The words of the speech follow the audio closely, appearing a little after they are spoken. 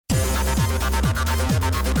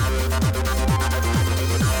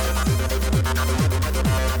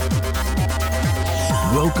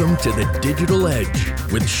Welcome to the Digital Edge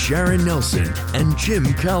with Sharon Nelson and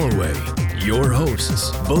Jim Calloway. Your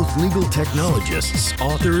hosts, both legal technologists,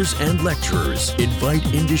 authors, and lecturers,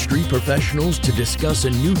 invite industry professionals to discuss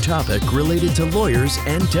a new topic related to lawyers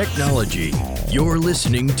and technology. You're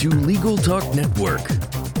listening to Legal Talk Network.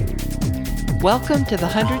 Welcome to the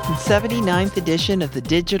 179th edition of the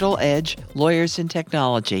Digital Edge, Lawyers and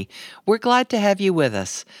Technology. We're glad to have you with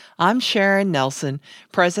us. I'm Sharon Nelson,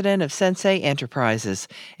 president of Sensei Enterprises,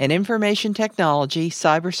 an information technology,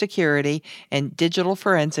 cybersecurity, and digital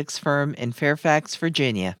forensics firm in Fairfax,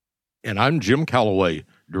 Virginia. And I'm Jim Calloway,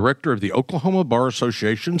 director of the Oklahoma Bar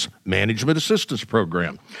Association's Management Assistance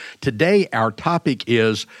Program. Today, our topic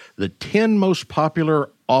is the 10 most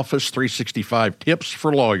popular Office 365 tips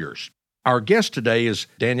for lawyers. Our guest today is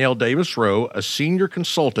Danielle Davis-Rowe, a senior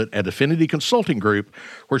consultant at Affinity Consulting Group,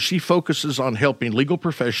 where she focuses on helping legal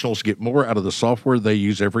professionals get more out of the software they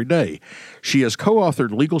use every day. She has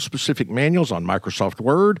co-authored legal-specific manuals on Microsoft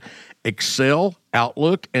Word, Excel,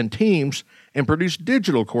 Outlook, and Teams, and produced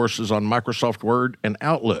digital courses on Microsoft Word and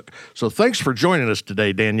Outlook. So thanks for joining us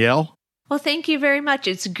today, Danielle. Well, thank you very much.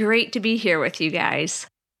 It's great to be here with you guys.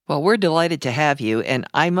 Well, we're delighted to have you, and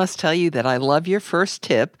I must tell you that I love your first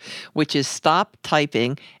tip, which is stop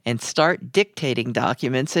typing and start dictating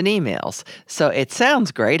documents and emails. So it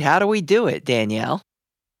sounds great. How do we do it, Danielle?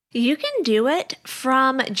 You can do it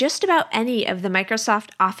from just about any of the Microsoft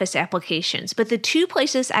Office applications, but the two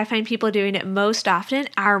places I find people doing it most often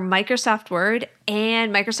are Microsoft Word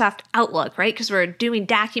and Microsoft Outlook, right? Because we're doing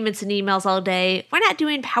documents and emails all day. We're not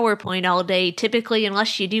doing PowerPoint all day, typically,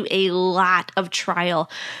 unless you do a lot of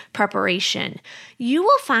trial preparation. You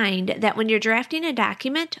will find that when you're drafting a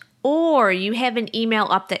document, or you have an email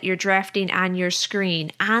up that you're drafting on your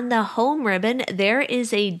screen, on the home ribbon, there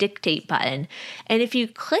is a dictate button. And if you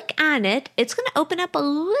click on it, it's going to open up a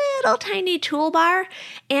little tiny toolbar,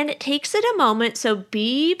 and it takes it a moment. So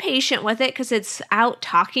be patient with it because it's out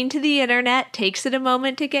talking to the internet, takes it a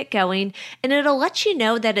moment to get going, and it'll let you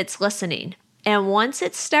know that it's listening. And once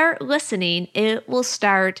it starts listening, it will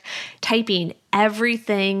start typing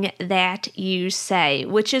everything that you say,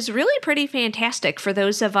 which is really pretty fantastic for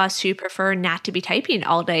those of us who prefer not to be typing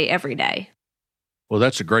all day, every day. Well,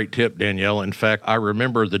 that's a great tip, Danielle. In fact, I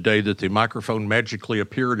remember the day that the microphone magically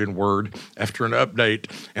appeared in Word after an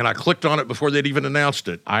update, and I clicked on it before they'd even announced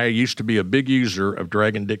it. I used to be a big user of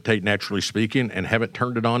Drag and Dictate Naturally Speaking and haven't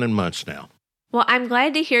turned it on in months now. Well, I'm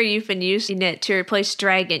glad to hear you've been using it to replace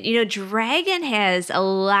Dragon. You know, Dragon has a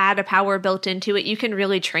lot of power built into it. You can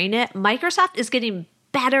really train it. Microsoft is getting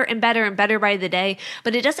better and better and better by the day,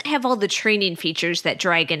 but it doesn't have all the training features that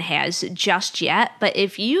Dragon has just yet. But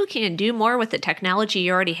if you can do more with the technology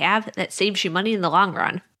you already have, that saves you money in the long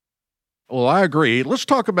run. Well, I agree. Let's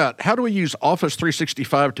talk about how do we use Office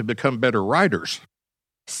 365 to become better writers?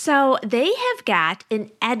 So they have got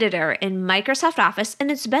an editor in Microsoft Office,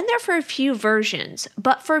 and it's been there for a few versions.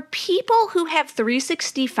 But for people who have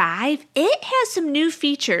 365, it has some new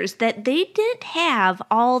features that they didn't have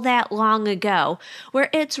all that long ago, where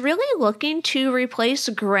it's really looking to replace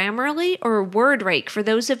Grammarly or WordRake for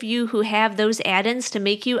those of you who have those add-ins to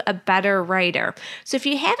make you a better writer. So if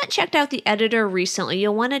you haven't checked out the editor recently,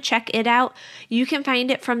 you'll want to check it out. You can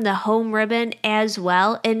find it from the home ribbon as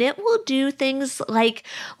well, and it will do things like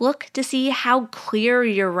look to see how clear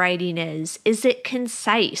your writing is. Is it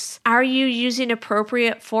concise? Are you using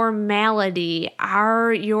appropriate formality?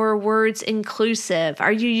 Are your words inclusive?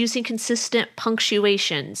 Are you using consistent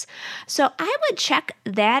punctuations? So I would check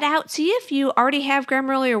that out. See if you already have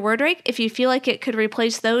Grammarly or WordRake, if you feel like it could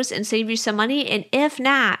replace those and save you some money. And if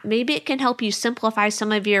not, maybe it can help you simplify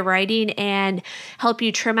some of your writing and help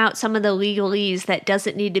you trim out some of the legalese that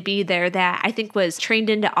doesn't need to be there that I think was trained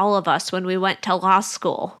into all of us when we went to law school.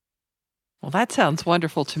 Well, that sounds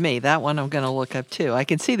wonderful to me. That one I'm going to look up too. I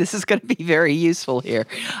can see this is going to be very useful here.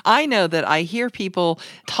 I know that I hear people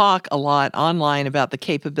talk a lot online about the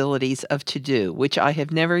capabilities of To-Do, which I have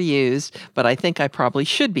never used, but I think I probably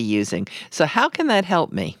should be using. So how can that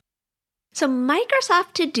help me? So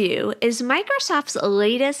Microsoft To-Do is Microsoft's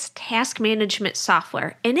latest task management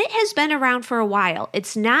software, and it has been around for a while.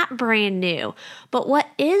 It's not brand new, but what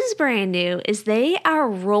is brand new is they are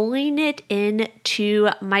rolling it into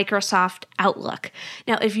Microsoft Outlook.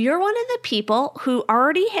 Now, if you're one of the people who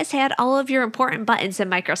already has had all of your important buttons in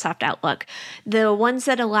Microsoft Outlook, the ones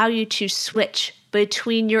that allow you to switch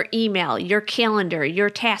between your email, your calendar, your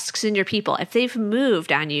tasks, and your people, if they've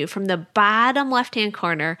moved on you from the bottom left-hand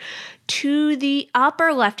corner to the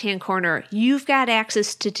upper left-hand corner, you've got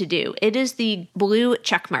access to To-Do. It is the blue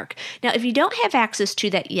check mark. Now, if you don't have access to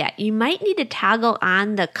that yet, you might need to toggle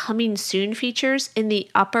on the Coming Soon features in the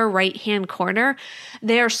upper right-hand corner.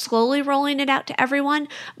 They're slowly rolling it out to everyone,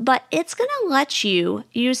 but it's going to let you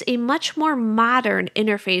use a much more modern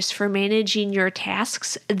interface for managing your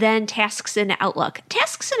tasks than tasks in Outlook.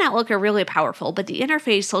 Tasks in Outlook are really powerful, but the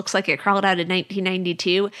interface looks like it crawled out of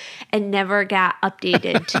 1992 and never got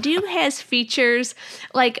updated. To-Do has features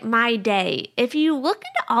like My Day. If you look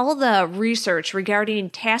into all the research regarding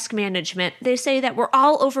task management, they say that we're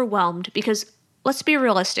all overwhelmed because let's be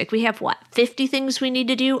realistic. We have 50 things we need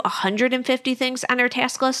to do, 150 things on our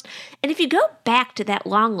task list. And if you go back to that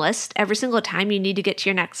long list every single time you need to get to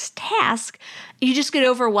your next task, you just get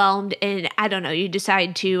overwhelmed and you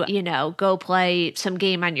decide to, go play some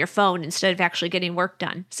game on your phone instead of actually getting work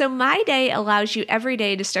done. So My Day allows you every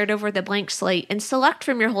day to start over with a blank slate and select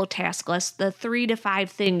from your whole task list the 3 to 5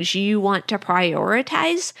 things you want to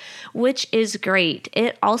prioritize, which is great.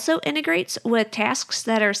 It also integrates with tasks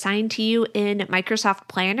that are assigned to you in Microsoft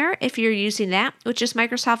Planner, if you're using that, which is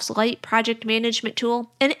Microsoft's light project management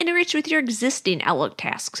tool, and it integrates with your existing Outlook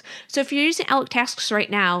tasks. So if you're using Outlook tasks right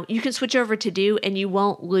now, you can switch over to Do and you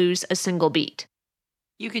won't lose a single beat.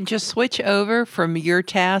 You can just switch over from your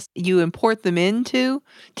task. You import them into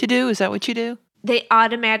To-Do. Is that what you do? They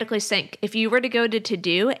automatically sync. If you were to go to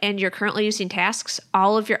To-Do and you're currently using tasks,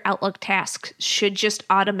 all of your Outlook tasks should just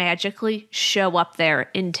automatically show up there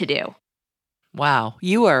in To-Do. Wow,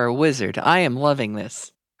 you are a wizard. I am loving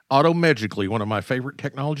this. Automagically, one of my favorite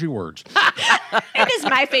technology words. It is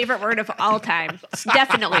my favorite word of all time. It's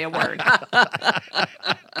definitely a word.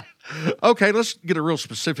 Okay, let's get a real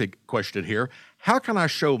specific question here. How can I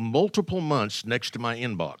show multiple months next to my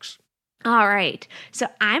inbox? All right. So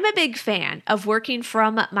I'm a big fan of working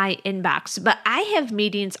from my inbox, but I have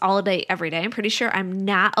meetings all day, every day. I'm pretty sure I'm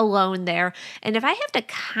not alone there. And if I have to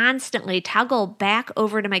constantly toggle back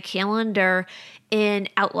over to my calendar in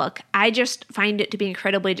Outlook, I just find it to be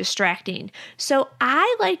incredibly distracting. So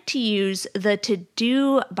I like to use the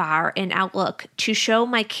To-Do bar in Outlook to show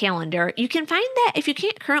my calendar. You can find that if you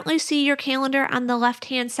can't currently see your calendar on the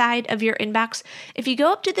left-hand side of your inbox, if you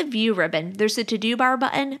go up to the View ribbon, there's a To-Do bar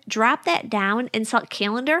button, drop that down and select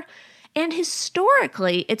Calendar. And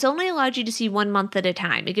historically, it's only allowed you to see 1 month at a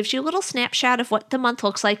time. It gives you a little snapshot of what the month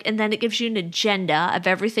looks like, and then it gives you an agenda of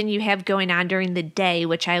everything you have going on during the day,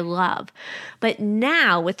 which I love. But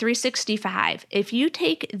now with 365, if you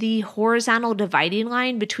take the horizontal dividing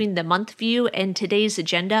line between the month view and today's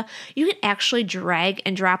agenda, you can actually drag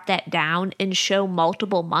and drop that down and show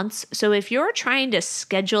multiple months. So if you're trying to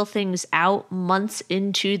schedule things out months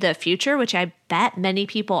into the future, which I bet many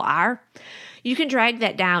people are, you can drag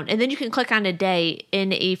that down and then you can click on a day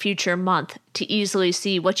in a future month to easily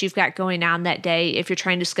see what you've got going on that day if you're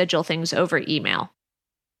trying to schedule things over email.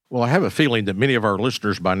 Well, I have a feeling that many of our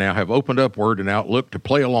listeners by now have opened up Word and Outlook to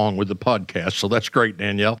play along with the podcast, so that's great,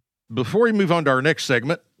 Danielle. Before we move on to our next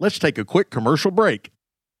segment, let's take a quick commercial break.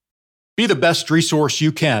 Be the best resource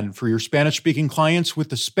you can for your Spanish-speaking clients with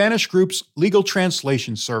the Spanish Group's legal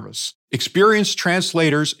translation service. Experienced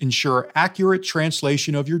translators ensure accurate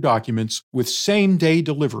translation of your documents with same-day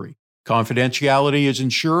delivery. Confidentiality is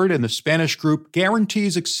ensured, and the Spanish Group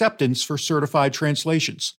guarantees acceptance for certified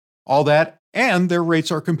translations. All that, and their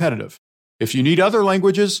rates are competitive. If you need other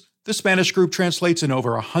languages, the Spanish Group translates in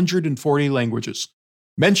over 140 languages.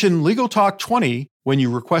 Mention Legal Talk 20 when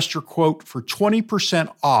you request your quote for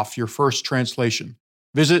 20% off your first translation.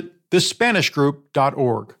 Visit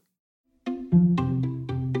thespanishgroup.org.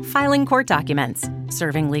 Filing court documents,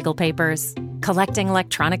 serving legal papers, collecting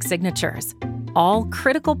electronic signatures, all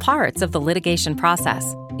critical parts of the litigation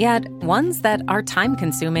process, yet ones that are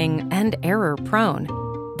time-consuming and error-prone.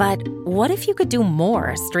 But what if you could do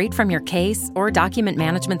more straight from your case or document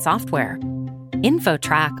management software?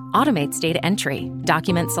 InfoTrack automates data entry,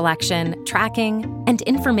 document selection, tracking, and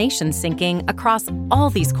information syncing across all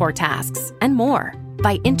these core tasks and more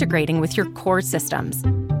by integrating with your core systems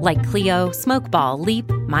like Clio, Smokeball, Leap,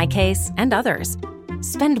 MyCase, and others.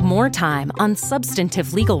 Spend more time on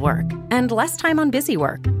substantive legal work and less time on busy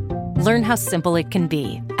work. Learn how simple it can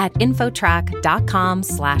be at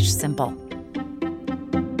infotrack.com/simple.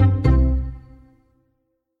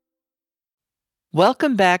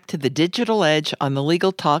 Welcome back to the Digital Edge on the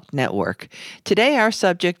Legal Talk Network. Today our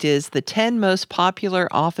subject is the 10 most popular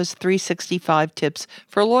Office 365 tips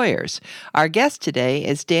for lawyers. Our guest today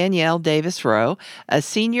is Danielle Davis-Rowe, a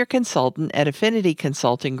senior consultant at Affinity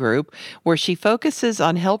Consulting Group, where she focuses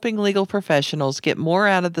on helping legal professionals get more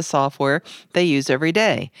out of the software they use every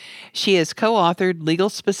day. She has co-authored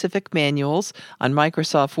legal-specific manuals on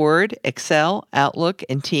Microsoft Word, Excel, Outlook,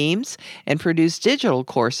 and Teams, and produced digital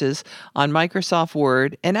courses on Microsoft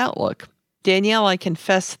Word and Outlook. Danielle, I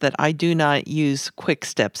confess that I do not use Quick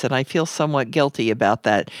Steps, and I feel somewhat guilty about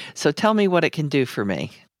that. So tell me what it can do for me.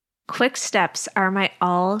 Quick Steps are my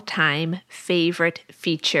all-time favorite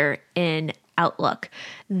feature in Outlook.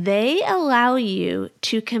 They allow you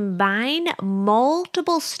to combine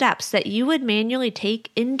multiple steps that you would manually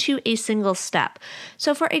take into a single step.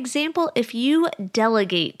 So for example, if you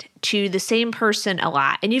delegate to the same person a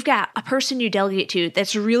lot, and you've got a person you delegate to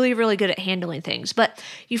that's really, really good at handling things, but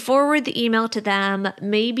you forward the email to them,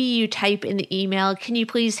 maybe you type in the email, can you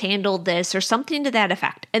please handle this, or something to that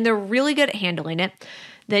effect, and they're really good at handling it.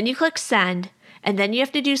 Then you click send, and then you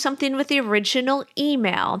have to do something with the original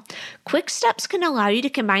email. Quick Steps can allow you to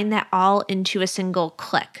combine that all into a single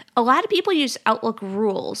click. A lot of people use Outlook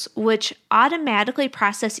Rules, which automatically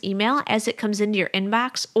process email as it comes into your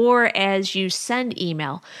inbox or as you send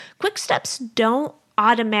email. Quick Steps don't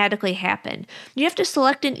automatically happen. You have to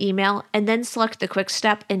select an email and then select the quick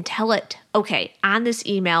step and tell it, okay, on this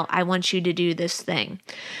email, I want you to do this thing.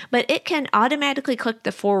 But it can automatically click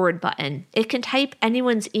the forward button. It can type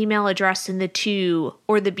anyone's email address in the to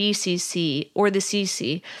or the BCC or the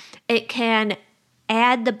CC. It can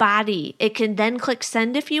add the body. It can then click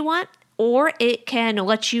send if you want, or it can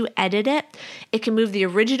let you edit it. It can move the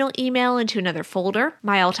original email into another folder,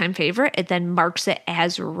 my all-time favorite. It then marks it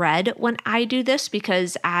as read when I do this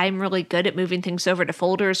because I'm really good at moving things over to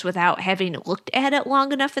folders without having looked at it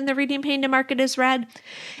long enough in the reading pane to mark it as read.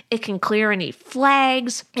 It can clear any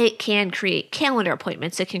flags. It can create calendar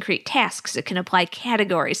appointments. It can create tasks. It can apply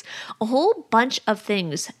categories. A whole bunch of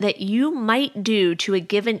things that you might do to a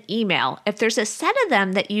given email. If there's a set of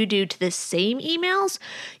them that you do to the same emails,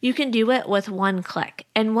 you can do it with one click.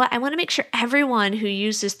 And what I want to make sure everyone who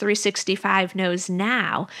uses 365 knows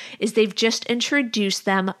now is they've just introduced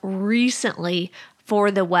them recently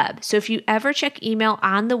for the web. So if you ever check email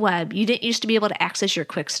on the web, you didn't used to be able to access your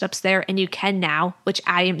quick steps there, and you can now, which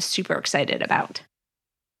I am super excited about.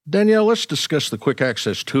 Danielle, let's discuss the Quick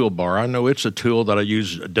Access Toolbar. I know it's a tool that I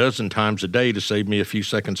use a dozen times a day to save me a few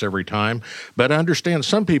seconds every time, but I understand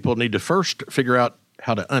some people need to first figure out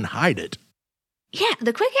how to unhide it. Yeah,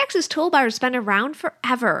 the Quick Access Toolbar has been around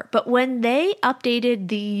forever, but when they updated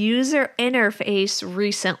the user interface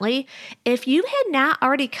recently, if you had not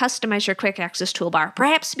already customized your Quick Access Toolbar,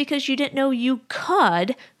 perhaps because you didn't know you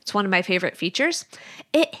could, it's one of my favorite features,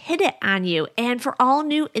 it hid it on you. And for all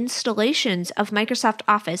new installations of Microsoft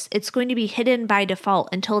Office, it's going to be hidden by default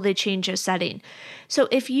until they change a setting. So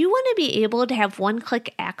if you want to be able to have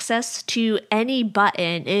one-click access to any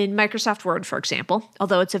button in Microsoft Word, for example,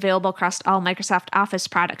 although it's available across all Microsoft Office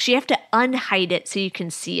products, you have to unhide it so you can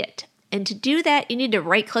see it. And to do that, you need to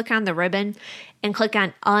right-click on the ribbon and click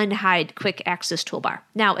on Unhide Quick Access Toolbar.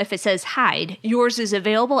 Now, if it says hide, yours is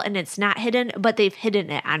available and it's not hidden, but they've hidden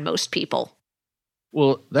it on most people.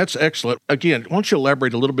 Well, that's excellent. Again, why don't you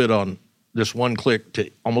elaborate a little bit on this one click to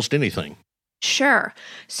almost anything? Sure.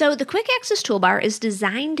 So the Quick Access Toolbar is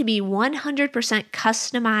designed to be 100%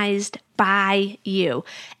 customized by you.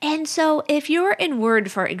 And so if you're in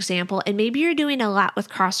Word, for example, and maybe you're doing a lot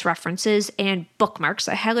with cross-references and bookmarks,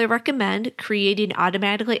 I highly recommend creating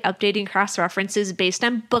automatically updating cross-references based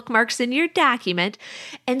on bookmarks in your document.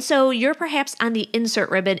 And so you're perhaps on the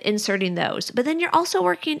insert ribbon inserting those, but then you're also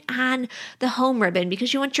working on the home ribbon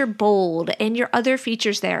because you want your bold and your other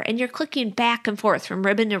features there, and you're clicking back and forth from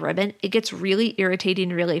ribbon to ribbon. It gets really irritating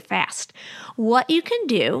really fast. What you can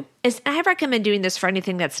do is, I recommend doing this for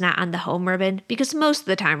anything that's not on the home ribbon because most of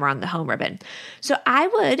the time we're on the home ribbon. So I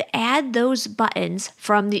would add those buttons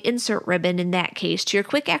from the insert ribbon in that case to your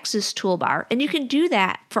Quick Access Toolbar. And you can do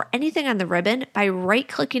that for anything on the ribbon by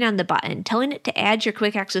right-clicking on the button, telling it to add your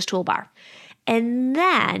Quick Access Toolbar. And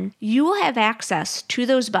then you will have access to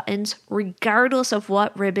those buttons regardless of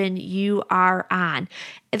what ribbon you are on.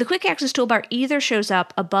 The Quick Access Toolbar either shows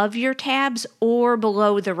up above your tabs or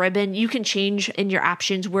below the ribbon. You can change in your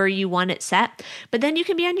options where you want it set, but then you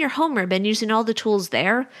can be on your home ribbon using all the tools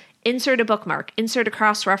there insert a bookmark, insert a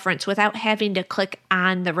cross-reference without having to click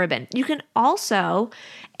on the ribbon. You can also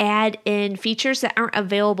add in features that aren't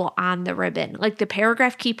available on the ribbon, like the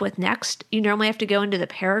paragraph keep with next. You normally have to go into the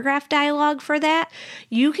paragraph dialog for that.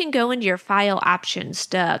 You can go into your file options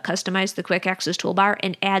to customize the quick access toolbar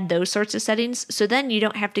and add those sorts of settings. So then you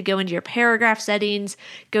don't have to go into your paragraph settings,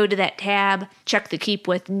 go to that tab, check the keep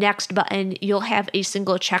with next button. You'll have a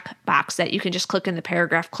single check box that you can just click in the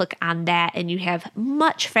paragraph, click on that, and you have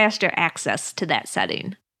much faster access to that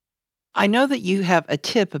setting. I know that you have a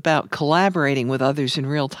tip about collaborating with others in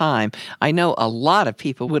real time. I know a lot of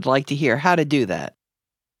people would like to hear how to do that.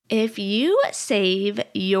 If you save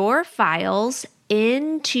your files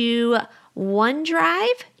into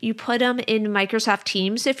OneDrive, you put them in Microsoft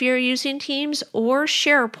Teams if you're using Teams, or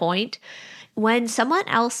SharePoint, when someone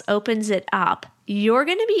else opens it up, you're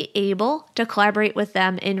going to be able to collaborate with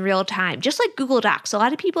them in real time, just like Google Docs. A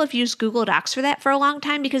lot of people have used Google Docs for that for a long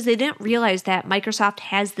time because they didn't realize that Microsoft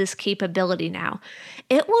has this capability now.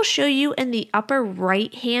 It will show you in the upper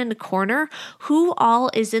right-hand corner who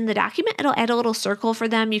all is in the document. It'll add a little circle for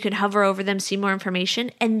them. You can hover over them, see more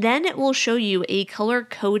information, and then it will show you a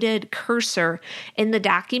color-coded cursor in the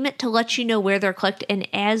document to let you know where they're clicked, and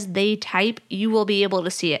as they type, you will be able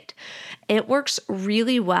to see it. It works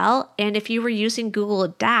really well, and if you were using Google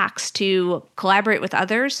Docs to collaborate with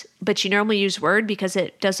others, but you normally use Word because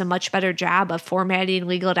it does a much better job of formatting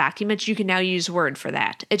legal documents, you can now use Word for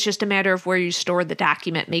that. It's just a matter of where you store the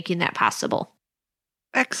document, making that possible.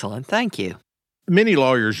 Excellent. Thank you. Many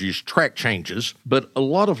lawyers use track changes, but a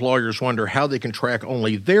lot of lawyers wonder how they can track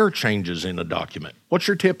only their changes in a document. What's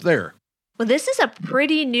your tip there? Well, this is a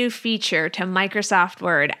pretty new feature to Microsoft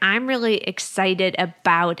Word. I'm really excited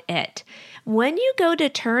about it. When you go to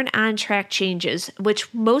turn on track changes,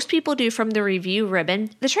 which most people do from the review ribbon,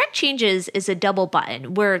 the track changes is a double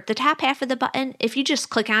button where the top half of the button, if you just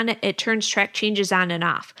click on it, it turns track changes on and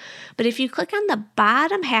off. But if you click on the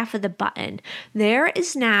bottom half of the button, there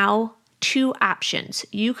is now two options.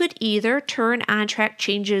 You could either turn on track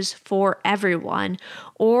changes for everyone,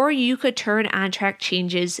 or you could turn on track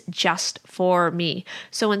changes just for me.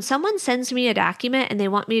 So when someone sends me a document and they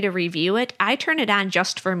want me to review it, I turn it on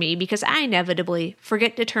just for me because I inevitably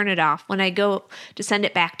forget to turn it off when I go to send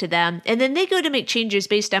it back to them. And then they go to make changes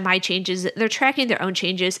based on my changes. They're tracking their own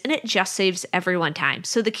changes, and it just saves everyone time.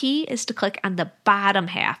 So the key is to click on the bottom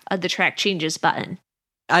half of the track changes button.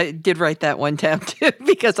 I did write that one down too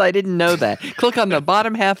because I didn't know that. Click on the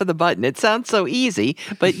bottom half of the button. It sounds so easy,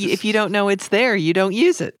 but if you don't know it's there, you don't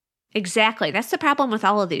use it. Exactly. That's the problem with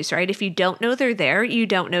all of these, right? If you don't know they're there, you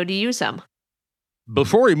don't know to use them.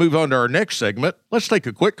 Before we move on to our next segment, let's take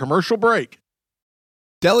a quick commercial break.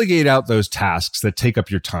 Delegate out those tasks that take up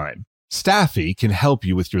your time. Staffy can help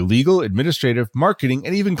you with your legal, administrative, marketing,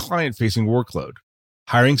 and even client-facing workload.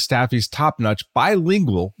 Hiring Staffy's top-notch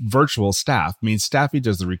bilingual virtual staff means Staffy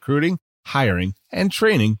does the recruiting, hiring, and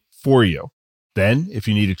training for you. Then, if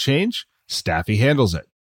you need a change, Staffy handles it.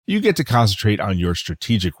 You get to concentrate on your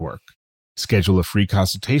strategic work. Schedule a free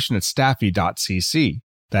consultation at staffy.cc.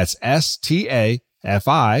 That's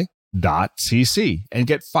staffy.cc and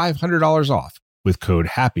get $500 off with code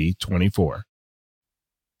HAPPY24.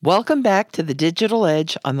 Welcome back to the Digital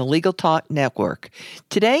Edge on the Legal Talk Network.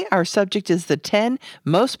 Today, our subject is the 10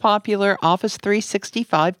 most popular Office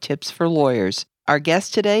 365 tips for lawyers. Our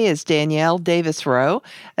guest today is Danielle Davis-Rowe,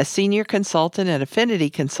 a senior consultant at Affinity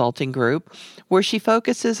Consulting Group, where she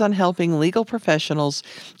focuses on helping legal professionals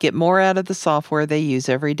get more out of the software they use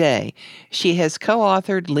every day. She has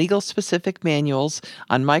co-authored legal-specific manuals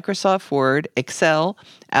on Microsoft Word, Excel,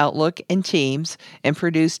 Outlook, and Teams, and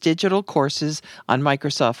produced digital courses on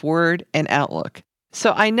Microsoft Word and Outlook.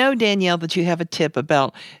 So I know, Danielle, that you have a tip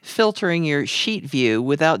about filtering your sheet view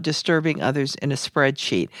without disturbing others in a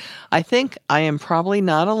spreadsheet. I think I am probably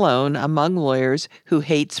not alone among lawyers who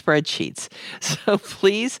hate spreadsheets. So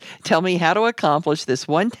please tell me how to accomplish this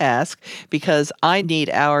one task, because I need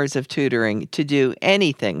hours of tutoring to do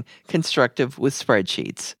anything constructive with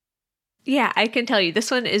spreadsheets. Yeah, I can tell you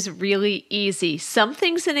this one is really easy. Some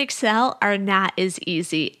things in Excel are not as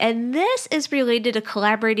easy. And this is related to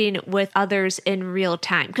collaborating with others in real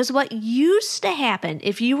time. Because what used to happen,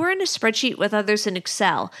 if you were in a spreadsheet with others in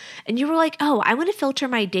Excel and you were like, oh, I want to filter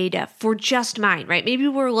my data for just mine, right? Maybe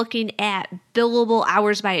we're looking at billable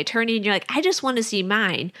hours by attorney and you're like, I just want to see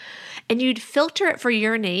mine. And you'd filter it for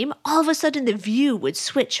your name, all of a sudden the view would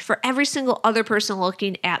switch for every single other person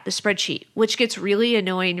looking at the spreadsheet, which gets really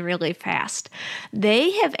annoying really fast.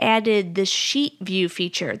 They have added this sheet view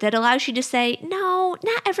feature that allows you to say, no,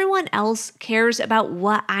 not everyone else cares about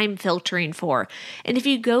what I'm filtering for. And if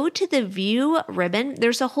you go to the view ribbon,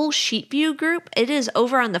 there's a whole sheet view group. It is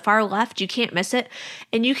over on the far left. You can't miss it.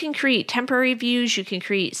 And you can create temporary views. You can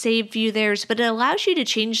create save view there, but it allows you to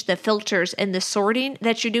change the filters and the sorting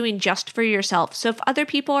that you're doing just for yourself. So if other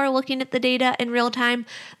people are looking at the data in real time,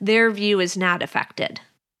 their view is not affected.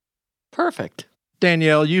 Perfect.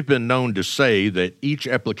 Danielle, you've been known to say that each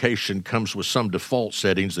application comes with some default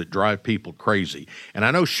settings that drive people crazy. And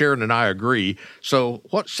I know Sharon and I agree. So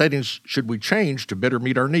what settings should we change to better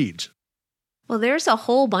meet our needs? Well, there's a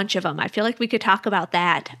whole bunch of them. I feel like we could talk about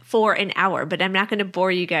that for an hour, but I'm not going to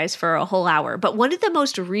bore you guys for a whole hour. But one of the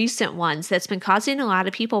most recent ones that's been causing a lot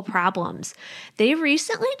of people problems, they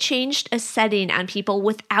recently changed a setting on people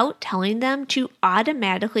without telling them to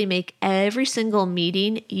automatically make every single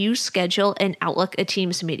meeting you schedule in Outlook a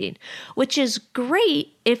Teams meeting, which is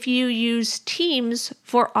great if you use Teams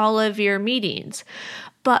for all of your meetings.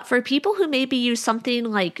 But for people who maybe use something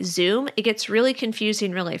like Zoom, it gets really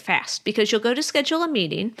confusing really fast because you'll go to schedule a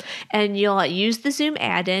meeting and you'll use the Zoom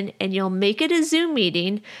add-in and you'll make it a Zoom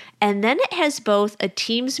meeting. And then it has both a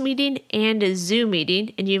Teams meeting and a Zoom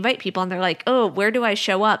meeting. And you invite people and they're like, oh, where do I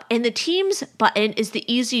show up? And the Teams button is the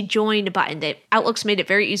easy join button. Outlook's made it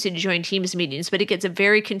very easy to join Teams meetings, but it gets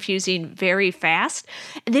very confusing very fast.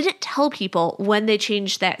 And they didn't tell people when they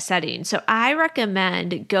changed that setting. So I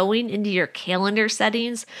recommend going into your calendar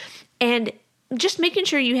settings and just making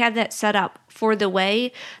sure you have that set up for the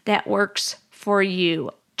way that works for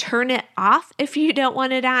you. Turn it off if you don't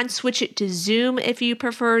want it on. Switch it to Zoom if you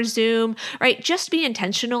prefer Zoom, right? Just be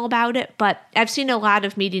intentional about it. But I've seen a lot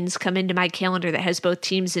of meetings come into my calendar that has both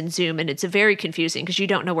Teams and Zoom, and it's very confusing because you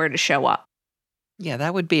don't know where to show up. Yeah,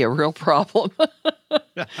 that would be a real problem.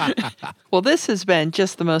 Well, this has been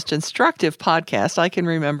just the most instructive podcast I can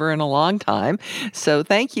remember in a long time. So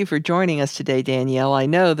thank you for joining us today, Danielle. I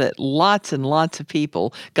know that lots and lots of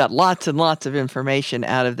people got lots and lots of information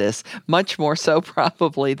out of this, much more so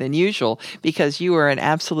probably than usual, because you are an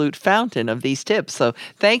absolute fountain of these tips. So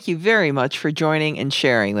thank you very much for joining and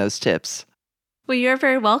sharing those tips. Well, you're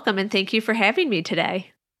very welcome, and thank you for having me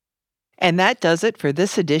today. And that does it for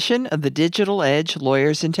this edition of the Digital Edge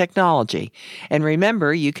Lawyers in Technology. And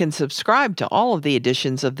remember, you can subscribe to all of the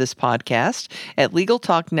editions of this podcast at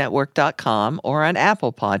LegalTalkNetwork.com or on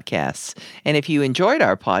Apple Podcasts. And if you enjoyed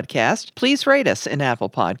our podcast, please rate us in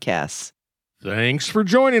Apple Podcasts. Thanks for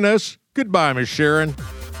joining us. Goodbye, Miss Sharon.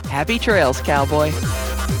 Happy trails, cowboy.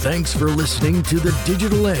 Thanks for listening to The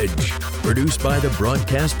Digital Edge, produced by the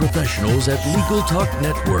broadcast professionals at Legal Talk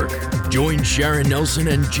Network. Join Sharon Nelson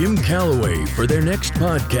and Jim Calloway for their next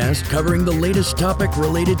podcast covering the latest topic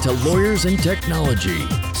related to lawyers and technology.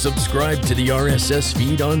 Subscribe to the RSS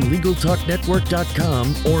feed on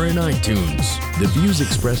LegalTalkNetwork.com or in iTunes. The views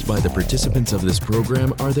expressed by the participants of this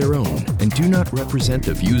program are their own and do not represent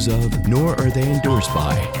the views of, nor are they endorsed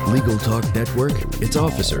by, Legal Talk Network, its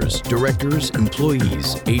officers, directors,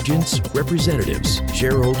 employees, agents, representatives,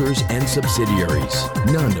 shareholders, and subsidiaries.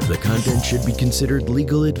 None of the content should be considered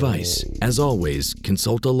legal advice. As always,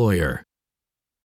 consult a lawyer.